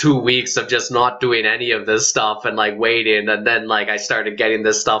 2 weeks of just not doing any of this stuff and like waiting, and then like I started getting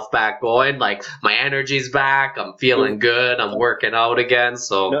this stuff back going. Like my energy's back, I'm feeling good, I'm working out again.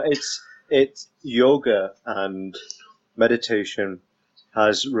 So no, it's yoga and meditation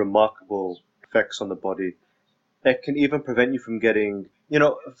has remarkable effects on the body. It can even prevent you from getting,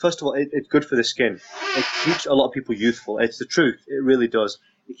 first of all, it's good for the skin. It keeps a lot of people youthful. It's the truth. It really does.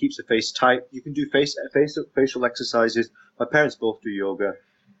 It keeps the face tight. You can do facial exercises. My parents both do yoga.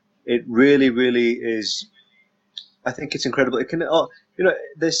 It really, really is. I think it's incredible. It can,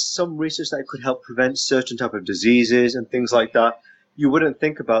 there's some research that it could help prevent certain type of diseases and things like that. You wouldn't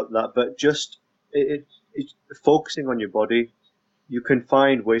think about that, but just it focusing on your body, you can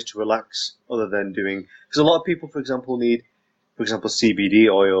find ways to relax other than doing, because a lot of people, for example, need, CBD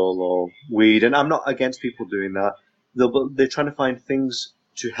oil or weed, and I'm not against people doing that. They're trying to find things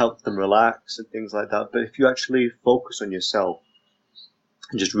to help them relax and things like that. But if you actually focus on yourself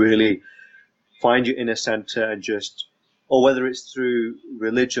and just really find your inner center and or whether it's through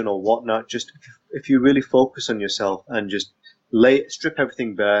religion or whatnot, just if you really focus on yourself and just strip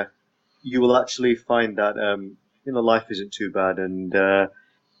everything bare, you will actually find that life isn't too bad. And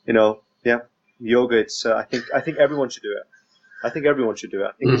yoga. It's I think everyone should do it. I think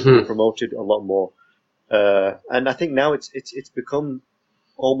it's been promoted a lot more, and I think now it's become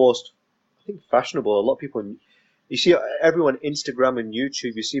almost, I think, fashionable. A lot of people, you see everyone Instagram and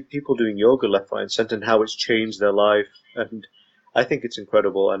YouTube. You see people doing yoga left, right, and center, and how it's changed their life. And I think it's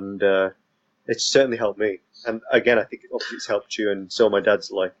incredible, and it's certainly helped me. And again, I think obviously it's helped you. And so my dad's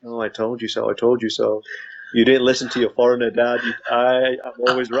like, "Oh, I told you so. I told you so. You didn't listen to your foreigner dad. I'm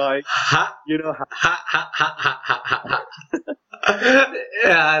always right."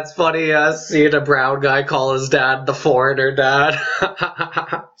 Yeah, it's funny seeing a brown guy call his dad the foreigner dad.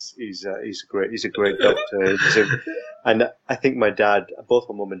 He's a great doctor. And I think both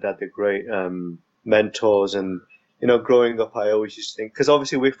my mum and dad, they're great mentors. And growing up, I always used to think, because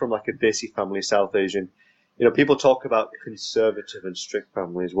obviously we're from like a Desi family, South Asian. People talk about conservative and strict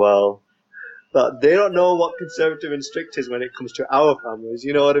families. Well, but they don't know what conservative and strict is when it comes to our families.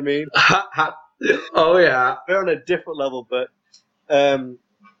 You know what I mean? Oh yeah, we're on a different level. But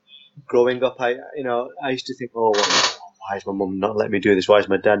growing up, I used to think, oh, why is my mum not letting me do this? Why is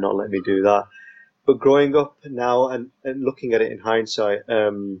my dad not letting me do that? But growing up now and looking at it in hindsight,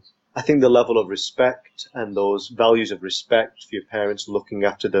 I think the level of respect and those values of respect for your parents, looking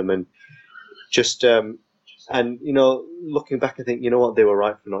after them, and just looking back, I think, what, they were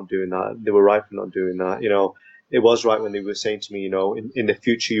right for not doing that. They were right for not doing that. It was right when they were saying to me, in the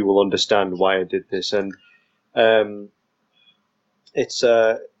future you will understand why I did this. And it's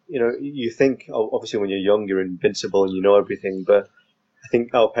you think, obviously when you're young you're invincible and you know everything, but I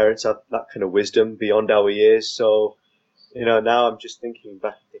think our parents have that kind of wisdom beyond our years. So now I'm just thinking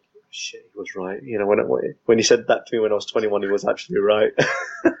back, thinking, oh, shit, he was right. When he said that to me when I was 21, he was actually right.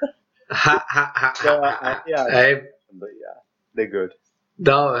 Hey. But yeah, they're good.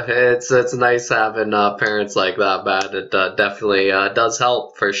 No, it's nice having parents like that, man. It definitely does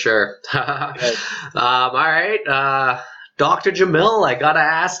help for sure. All right, Dr. Jamil, I gotta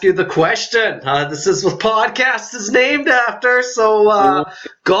ask you the question. This is what podcast is named after. So,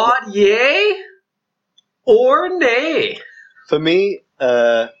 God, yay or nay? For me,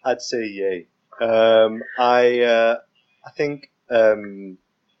 I'd say yay. I think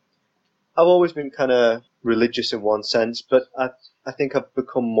I've always been kind of religious in one sense, but I think I've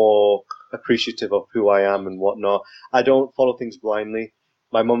become more appreciative of who I am and whatnot. I don't follow things blindly.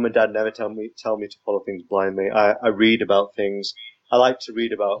 My mum and dad never tell me to follow things blindly. I read about things. I like to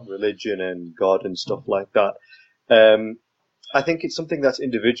read about religion and God and stuff like that. I think it's something that's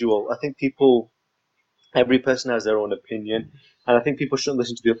individual. I think every person has their own opinion, and I think people shouldn't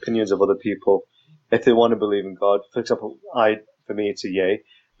listen to the opinions of other people if they want to believe in God. For example, for me, it's a yay.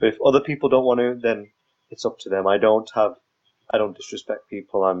 But if other people don't want to, then it's up to them. I don't disrespect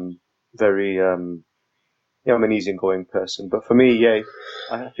people. I'm very, I'm an easygoing person. But for me, yay.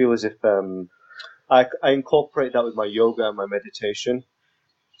 I feel as if I incorporate that with my yoga and my meditation.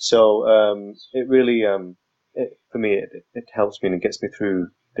 So it really, for me, it helps me and it gets me through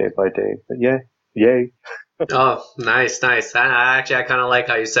day by day. But yeah, yay. Oh, nice. I kind of like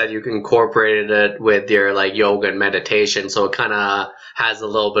how you said you incorporated it with your like yoga and meditation, so it kind of has a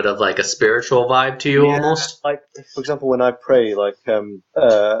little bit of like a spiritual vibe to you, almost. Like, for example, when I pray,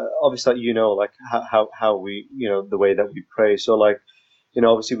 obviously, like how we, the way that we pray. So like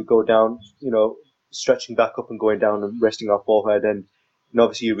obviously we go down, stretching back up and going down and resting our forehead, and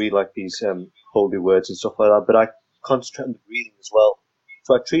obviously you read like these holy words and stuff like that. But I concentrate on the breathing as well.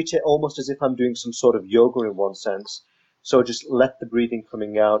 So I treat it almost as if I'm doing some sort of yoga in one sense. So just let the breathing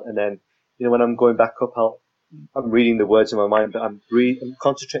coming out, and then when I'm going back up, I'm reading the words in my mind, but I'm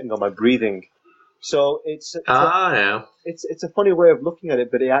concentrating on my breathing. So it's a funny way of looking at it,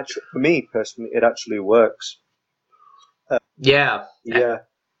 but it actually, for me personally, it actually works. Yeah.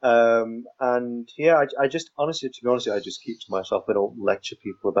 I just honestly, to be honest, I just keep to myself. I don't lecture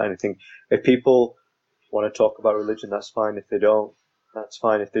people about anything. If people want to talk about religion, that's fine. If they don't, that's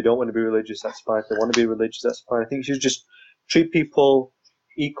fine. If they don't want to be religious, that's fine. If they want to be religious, that's fine. I think you should just treat people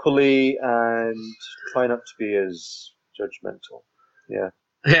equally and try not to be as judgmental. Yeah.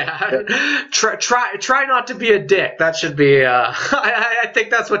 Yeah. Try not to be a dick. That should be. I think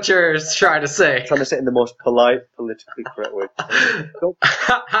that's what you're trying to say. I'm trying to say it in the most polite, politically correct way. Don't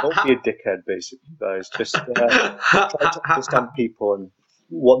be a dickhead, basically, guys. Just try to understand people and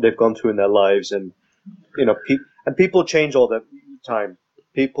what they've gone through in their lives, and people change all the time.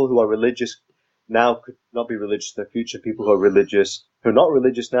 People who are religious now could not be religious in the future. People who are not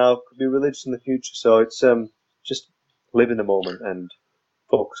religious now could be religious in the future. So it's just live in the moment and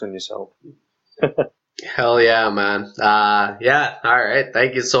focus on yourself. Hell yeah, man. Yeah, all right.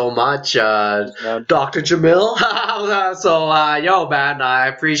 Thank you so much, Dr. Jamil. Yo, man, I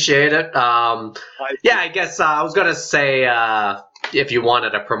appreciate it. I guess I was going to say if you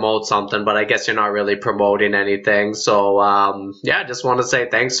wanted to promote something, but I guess you're not really promoting anything. So, I just want to say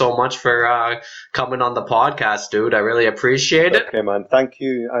thanks so much for coming on the podcast, dude. I really appreciate it. Okay, man. Thank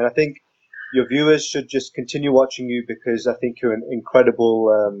you. And I think your viewers should just continue watching you, because I think you're an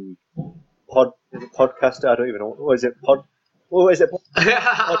incredible podcaster. I don't even know. What is it? Podcaster,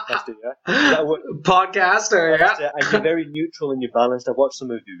 yeah? Podcaster, yeah. And you're very neutral and you're balanced. I've watched some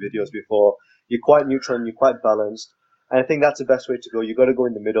of your videos before. You're quite neutral and you're quite balanced. And I think that's the best way to go. You've got to go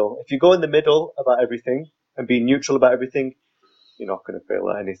in the middle. If you go in the middle about everything and be neutral about everything, you're not going to fail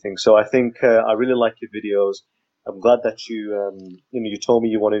at anything. So I think I really like your videos. I'm glad that you told me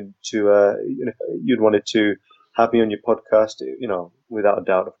you'd wanted to have me on your podcast. Without a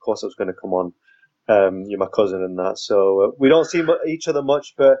doubt, of course I was going to come on. You're my cousin and that, so we don't see each other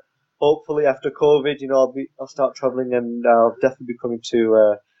much, but hopefully after COVID, I'll start traveling, and I'll definitely be coming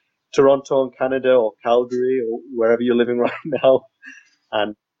to Toronto in Canada, or Calgary, or wherever you're living right now.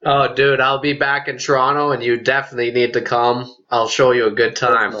 And oh, dude, I'll be back in Toronto, and you definitely need to come. I'll show you a good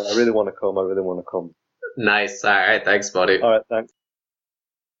time. I really want to come. Nice. All right. Thanks, buddy. All right. Thanks.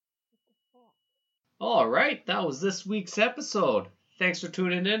 All right. That was this week's episode. Thanks for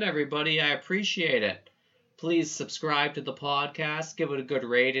tuning in, everybody. I appreciate it. Please subscribe to the podcast. Give it a good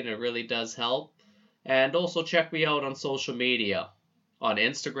rating. It really does help. And also check me out on social media. On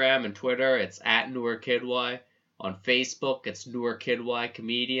Instagram and Twitter, it's @NewerKidY. On Facebook, it's NewerKidY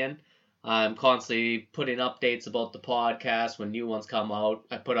Comedian. I'm constantly putting updates about the podcast when new ones come out.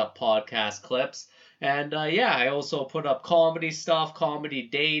 I put up podcast clips. And I also put up comedy stuff, comedy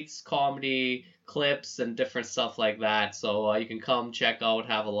dates, comedy clips, and different stuff like that. So you can come check out,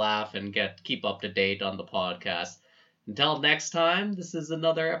 have a laugh, and keep up to date on the podcast. Until next time, this is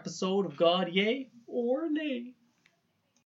another episode of God Yay or Nay.